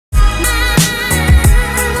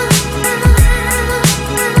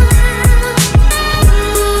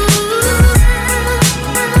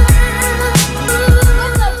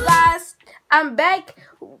am back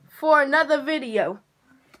for another video.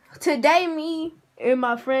 Today, me and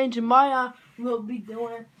my friend Jamarion will be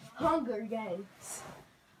doing Hunger Games.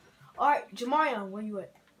 Alright, Jamarion, where you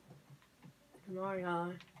at?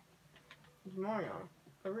 Jamarion,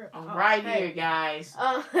 for real. I'm right here, guys.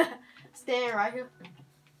 Stand right here.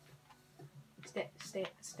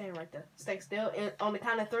 Stand right there. Stay still. And on the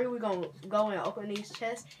count of 3, we're gonna go and open these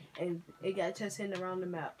chests, and it got chests hidden around the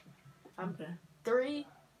map. Okay. 3,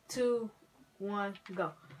 2, 1,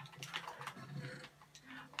 go.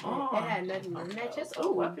 Oh, it had nothing in that chest.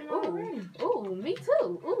 Ooh, Me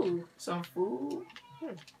too. Ooh. Some food.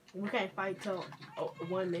 We can't fight till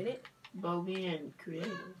 1 minute. But being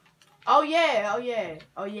creative. Oh yeah. Oh yeah.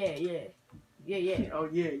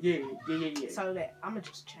 So that I'm gonna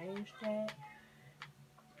just change that.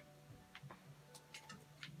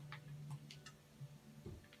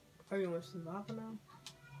 Are you in survival now?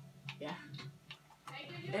 Yeah.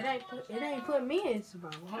 It ain't put me in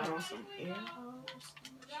survival. Got on some arrows.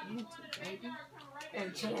 Enchanted, baby.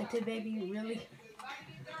 Enchanted, baby, really?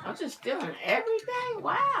 I'm just stealing everything?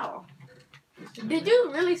 Wow. Did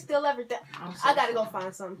you really steal everything? So I gotta go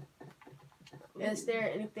find something. Is there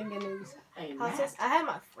anything in these houses? I had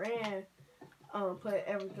my friend put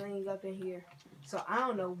everything up in here. So I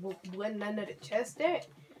don't know what none of the chests there.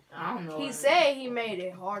 I don't know. He said he made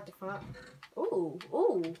it hard to find. Ooh.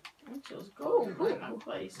 I'm just going random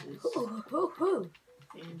places.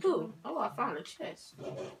 Ooh. Oh, I found a chest.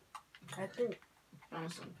 I think.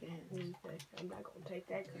 Found some pants. I'm not gonna take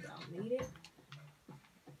that because I don't need it.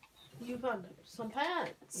 You found some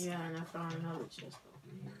pants. Yeah, and I found another chest over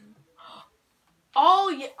here. Oh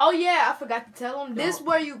yeah, I forgot to tell him. This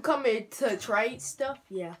where you come in to trade stuff?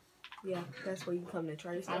 Yeah, that's where you come to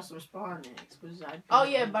trade stuff. Found some spawn eggs. Oh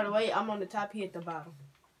yeah, by the way, I'm on the top, he at the bottom.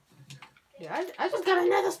 Yeah, I just got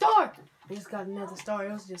another star.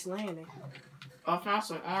 It was just landing. I found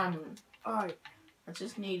some armor. Alright. I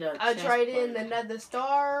just need a I traded in another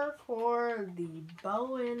star for the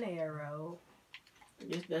bow and arrow.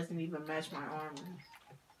 This doesn't even match my armor.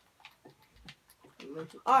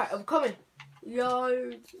 Alright, I'm coming.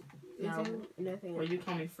 Yo. Nothing. Were you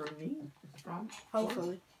coming for me? From?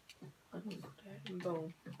 Hopefully.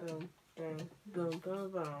 Boom. Boom.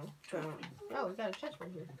 Oh, we got a chest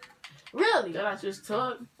right here. Really? That I just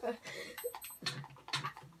took?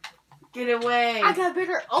 Get away. I got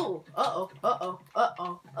bigger. Oh.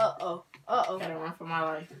 Gotta run for my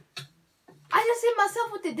life. I just hit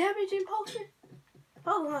myself with the damaging potion.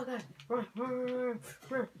 Oh my god.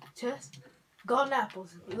 Run. Chest. Golden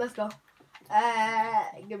apples. Let's go.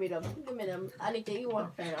 Give me them. I need to eat one.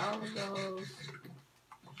 Okay, all of those.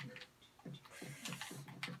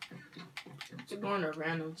 Just go in a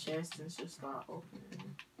random chest and just start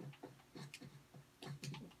opening.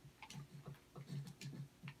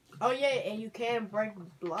 Oh yeah, and you can break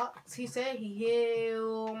blocks. He said he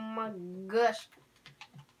healed. Oh my gosh.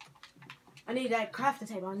 I need that crafting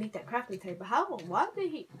table. How? Why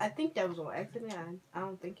did he? I think that was on accident. I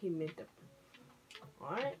don't think he meant to.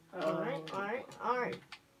 Alright.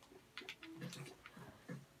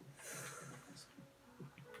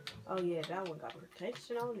 Oh yeah, that one got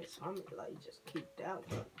protection on it, so I'm gonna like just keep that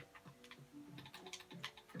one.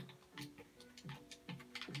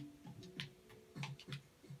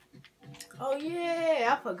 Oh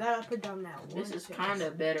yeah, I forgot I put down that one. This is kind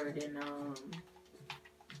of better than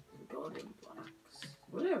golden blocks.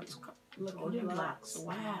 Whatever it's called. Golden blocks.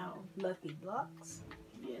 Wow. Lucky blocks.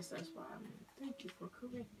 Yes, that's why I mean. Thank you for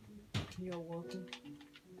correcting. You're welcome.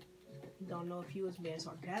 Don't know if you was being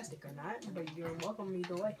sarcastic or not, but you're welcome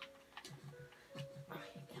either way.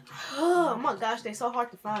 Oh my gosh, they're so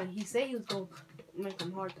hard to find. He said he was gonna make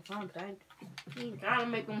them hard to find, but I ain't gotta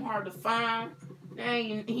make them hard to find.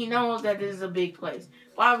 Dang, he knows that this is a big place.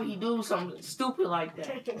 Why would he do something stupid like that?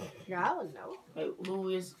 I don't know. Wait, who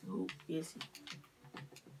is he?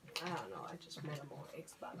 I don't know. I just met him on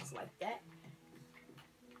Xbox like that.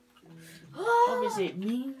 Oh, is it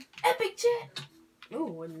me? Epic chat.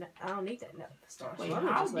 Ooh, I don't need that star. Wait, so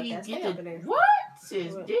how do you get it? What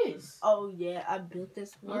is this? Oh yeah, I built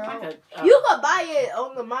this world. Like you can buy it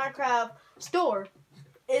on the Minecraft store.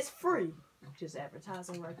 It's free. Just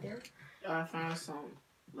advertising right there. I found some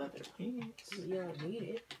leather pants. You don't need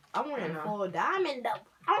it. I'm wearing full diamond though.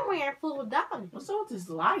 I'm wearing full diamond. What's up with this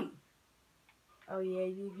light? Oh yeah,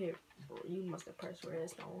 you must have pressed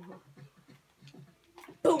redstone, huh?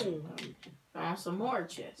 Boom. Found some more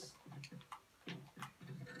chests.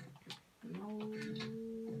 No.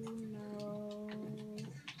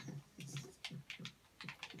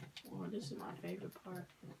 Oh, this is my favorite part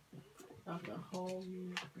of the whole.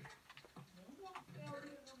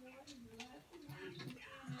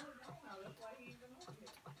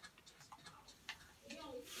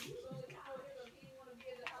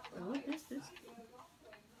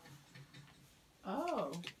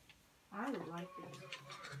 Oh, I like it.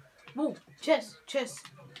 Woo, chest.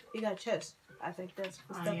 You got chest. I think that's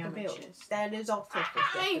for I stuff to am a build. chest. That is also for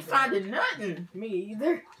stuff I ain't to build. finding nothing. Me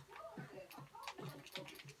either.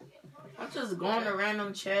 I'm just going to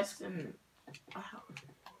random chests and.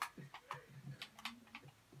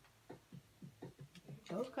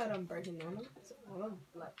 Those got them breaking on them. So I'll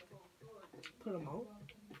like put them on.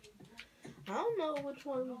 I don't know which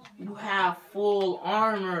one. You have full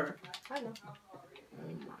armor. I know. Oh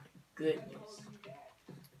my goodness.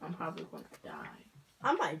 I'm probably gonna die.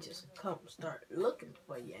 I might just come start looking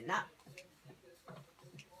for you now.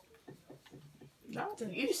 No,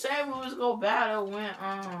 you said we was gonna battle when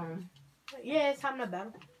Yeah, it's time to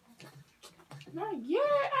battle. Not yet.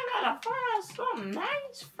 I gotta find some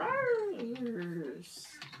nice first.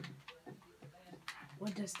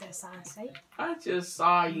 What does that sign say? I just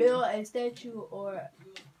saw you. Build a statue or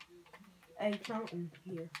a fountain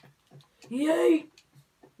here. Yay!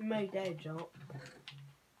 Make that jump.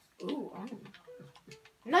 Ooh,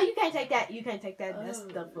 No, you can't take that. You can't take that. That's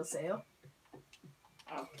stuff for sale.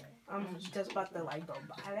 okay. I'm just about to like go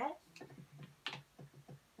buy that.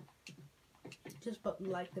 Just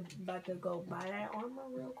about to go buy that armor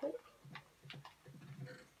real quick.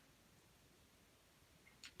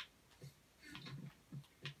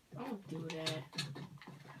 Don't do that.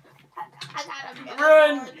 I got a better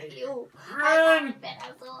Run! sword than you. I Run! got a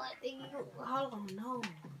better sword than you. Hold on, no.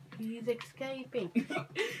 He's escaping.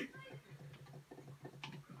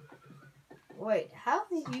 Wait, how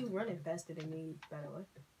is you running faster than me, by the way?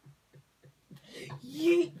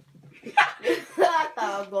 Yeet! I thought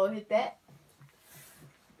I was gonna hit that.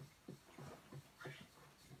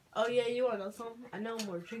 Oh yeah, you wanna know something? I know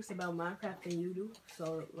more tricks about Minecraft than you do,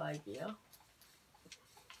 so like, yeah.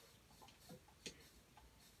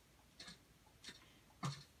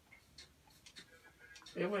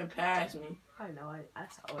 It went past me. I know, I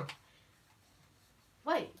saw it.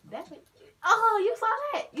 Wait, oh, you saw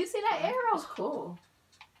that? You see that arrow? It's cool.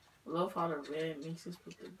 I love how the red mixes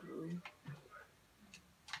with the blue.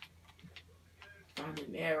 Found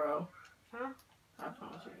an arrow. Huh? I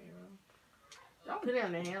found your arrow. Don't put it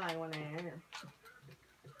on the hair like one of hair.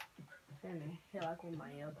 Put it on the hair like one of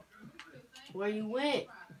my elbow. Where you went?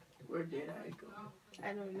 Where did I go?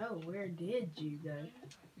 I don't know. Where did you go?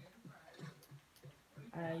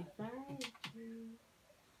 I found you.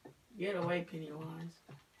 Get away, Pennywise.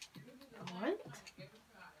 What?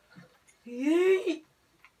 Yeet!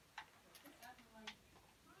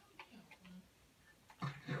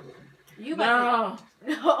 You No!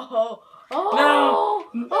 No! Oh!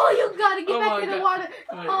 No! Oh, you gotta get Oh back my in the God. water!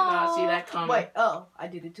 Wait, no, I see that coming. Wait, oh, I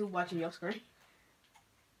did it too, watching your screen.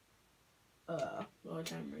 Lord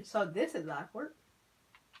have mercy. So this is awkward.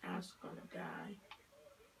 I was gonna die.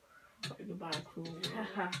 Say goodbye, cool world.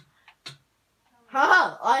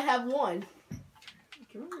 Haha, I have one.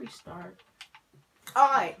 Can we restart?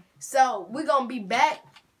 Alright, so we're gonna be back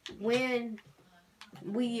when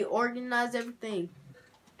we organize everything.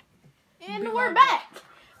 And we're back!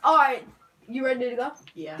 Alright, you ready to go?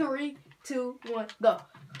 Yeah. 3, 2, 1, go.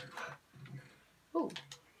 Ooh.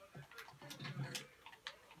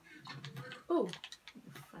 Ooh.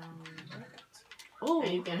 Found that. Ooh.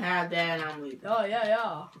 And you can have that and I'm leaving. Oh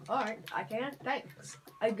yeah. Alright, I can. Thanks.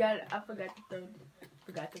 I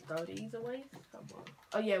forgot to throw these away. Come on.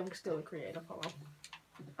 Oh yeah, we're still in creative. Hold on.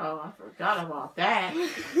 Oh, I forgot about that.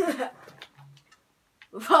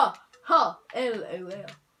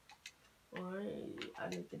 Alright, I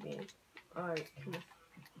need to be. Alright, come on.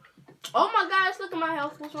 Oh my gosh, look at my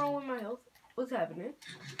health. What's wrong with my health? What's happening?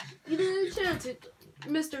 You didn't chance it,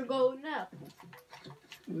 Mr. Golden Apple.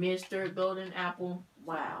 Mr. Golden Apple.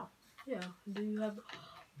 Wow. Yeah, do you have a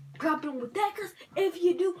problem with that? Because if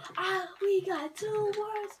you do, we got 2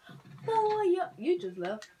 words for you. You just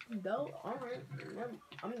left. No, alright.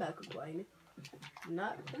 I'm not complaining.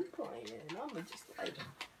 Not complaining. I'm just like,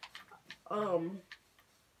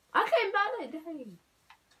 I can't buy that dang.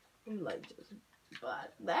 I'm like, just buy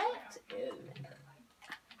that. And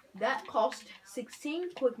that cost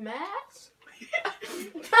 16 quick maths.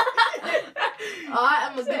 Alright,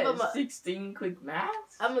 I'm gonna give him 16 quick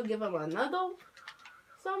maths. I'm gonna give him another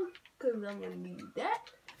some, cause I'm gonna need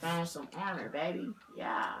that. Found some armor, baby.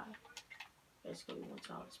 Yeah. Basically, what's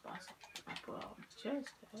all the spots I put on my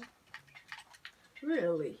chest. Eh?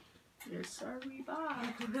 Really? Yes, sir. We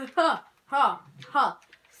buy. Ha.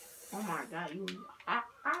 Oh my God, you.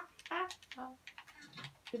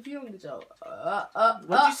 If you don't get your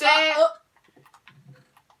What you said?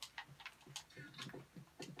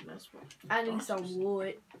 That's what. I need some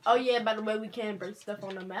wood. Oh yeah, by the way, we can break stuff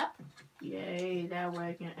on the map. Yay, that way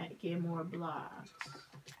I can get more blocks.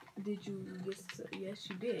 Did you guess? Yes,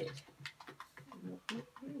 you did. What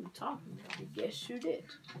are you talking about? Yes, you did.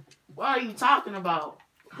 What are you talking about?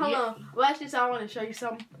 Hold on. Well, actually, so I want to show you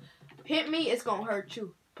something. Hit me, it's gonna hurt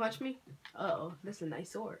you. Punch me. Uh-oh, that's a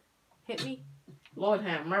nice sword. Hit me. Lord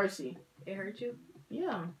have mercy. It hurt you?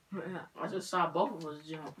 Yeah. I just saw both of us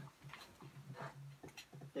jump.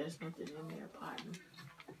 There's nothing in there, partner.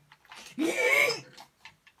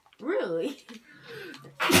 Really?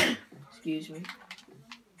 Excuse me.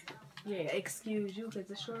 Yeah, excuse you, because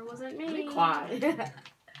it sure wasn't me. Be quiet.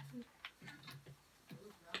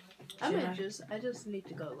 I just need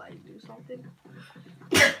to go, like, do something.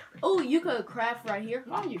 Oh, you could craft right here.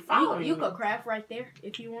 Why are you following You me? could craft right there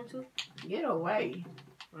if you want to. Get away.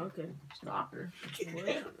 Okay. Stalker.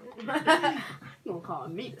 You gonna call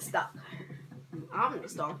me the stalker? I'm the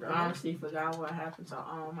stalker. I honestly forgot what happened to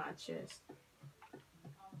all my chest.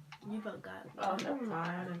 You forgot. Oh, never mind.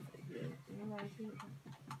 I didn't forget.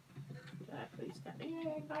 Did I place that?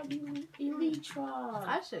 Yeah, I got you. Elytra.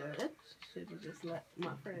 I should have just let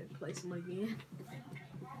my friend place them again.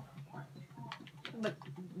 But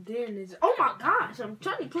then is oh my gosh! I'm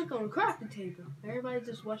trying to click on the crafting table. Everybody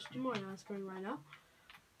just watch the morning on screen right now.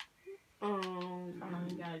 I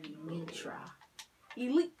got Elytra.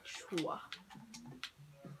 Elytra.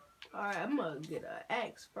 Alright, I'm gonna get an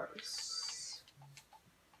axe first.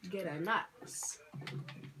 Get an axe.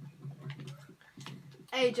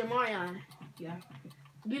 Hey, Jamarion. Yeah.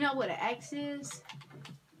 You know what an axe is?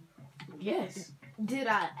 Yes. Did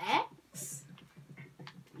I axe?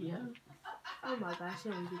 Yeah. Oh my gosh,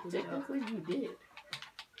 you don't get this joke. Technically, you did.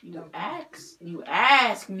 You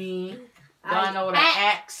asked me. Do I know what an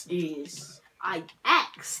axe is? I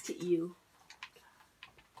asked you.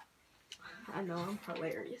 I know, I'm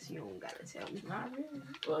hilarious. You don't gotta tell me. Not really.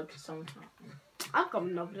 Well, sometimes. I'm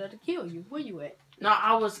coming over there to kill you. Where you at? No,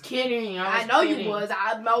 I was kidding. I know you was.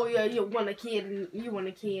 I know you want a kid. You want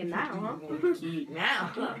a kid now, huh? You want a kid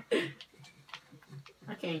now?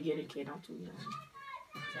 I can't get a kid. I'm too young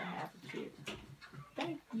to have a kid.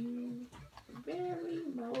 Thank you very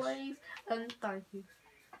much. Please and thank you.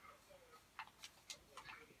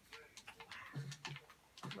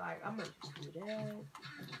 Like, I'm gonna just do that.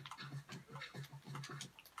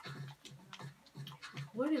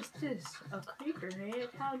 What is this? A creeper head?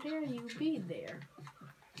 How dare you be there?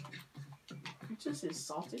 You just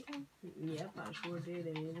insulted him? Yep, I sure did.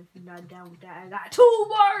 And if you're not down with that, I got 2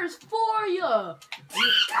 words for you.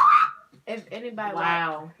 If anybody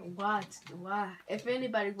Why? If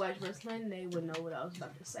anybody watched wrestling, they would know what I was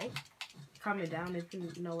about to say. Comment down if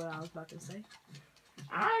you know what I was about to say.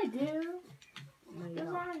 I do. No, you Because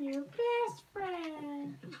don't. I'm your best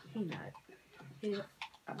friend. He not.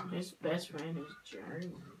 His best friend is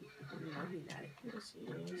Jeremy. No, he not. Yes, he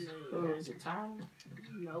is. Who is it, Tyler?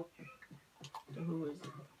 Nope. Who is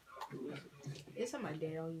it? Who is it? It's somebody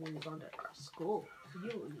that don't even go to our school.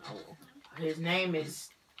 You know. His name is...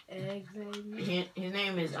 Xavier. His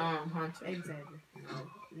name is Hunter. Xavier. No,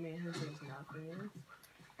 man, his name's not friends.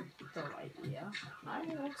 So, like, yeah. Why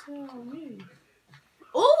you gonna tell me?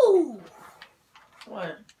 Ooh!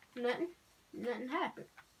 What? Nothing happened.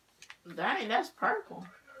 Dang, that's purple.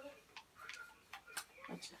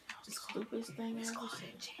 That's the stupidest thing It's ever called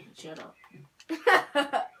said. Shut up.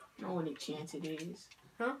 I know what enchanted is.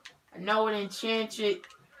 Huh? I know what enchanted.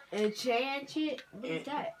 Enchanted? What is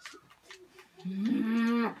that?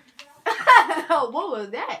 Mm, What was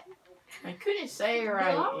that? I couldn't say it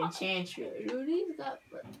right. Enchanted. Dude, he's got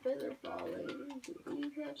feather falling.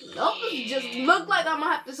 Nope, it just look like I'm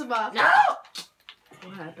gonna have to survive. No!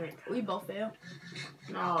 What happened? We both failed.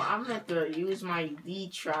 No, I'm gonna have to use my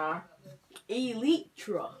Elytra.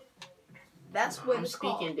 Elytra. That's what I'm it's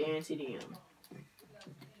speaking called. down to them.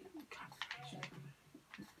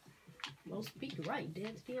 Well, speak right,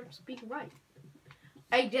 Density. I'm speaking right.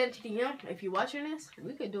 Hey, Density, if you're watching this,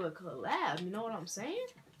 we could do a collab. You know what I'm saying?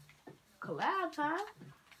 Collab time.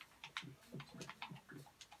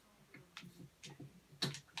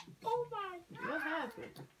 Oh my! What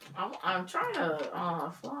happened? I'm trying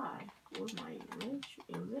to fly. Where's my image?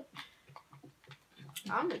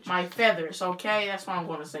 My feathers, okay? That's what I'm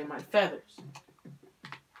gonna say. My feathers.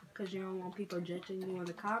 Because you don't want people judging you in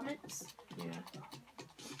the comments. Yeah.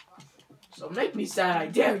 So make me sad, I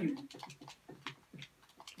dare you.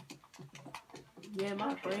 Yeah,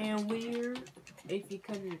 my friend weird. If you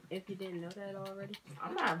didn't know that already.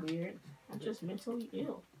 I'm not weird. I'm just mentally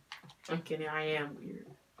ill. I'm kidding. I am weird.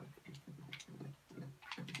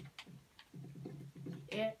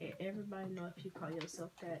 Yeah, everybody know if you call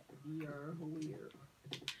yourself that, you're weird.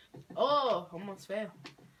 Oh, almost fell.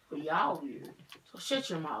 But y'all weird. So shut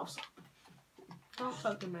your mouths. Don't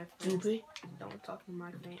talk to my fans. Stupid. Don't talk to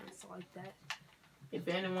my fans like that. If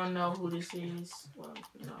anyone know who this is, well,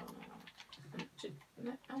 no.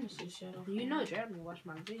 I'm just shut up. You know Jeremy watch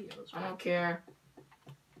my videos, right? I don't care.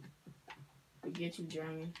 Forget you,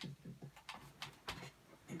 Jeremy.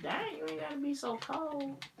 Dang, you ain't gotta be so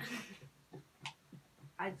cold.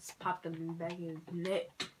 I just popped him back in his neck.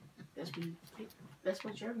 That's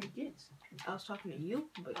what Jeremy gets. I was talking to you,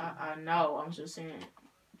 but I know. I'm just saying.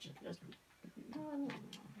 No.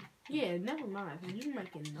 Yeah, never mind. You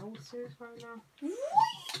making no sense right now.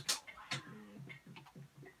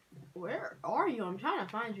 Where are you? I'm trying to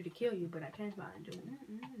find you to kill you, but I can't find you.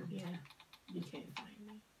 Yeah, you can't find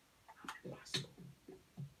me. I'm impossible.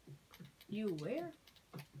 You where?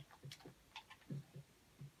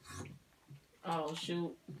 Oh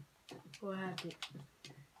shoot! What happened?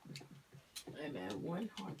 I'm at 1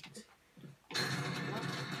 heart.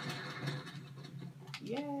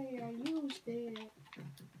 Yay! I used it.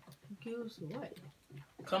 Use what?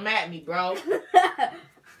 Come at me, bro.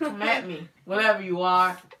 Come at me. Whatever you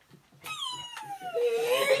are.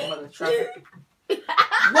 Mother trucker.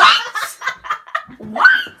 What?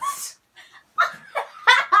 What?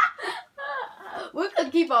 We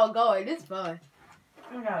could keep on going. It's fun.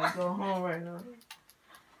 I gotta go home right now.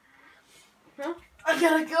 Huh? I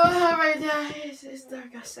gotta go home right now. It's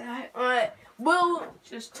dark outside. Alright. We'll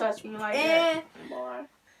Just touch me like that, boy.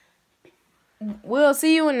 We'll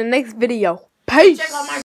see you in the next video. Peace. Check out my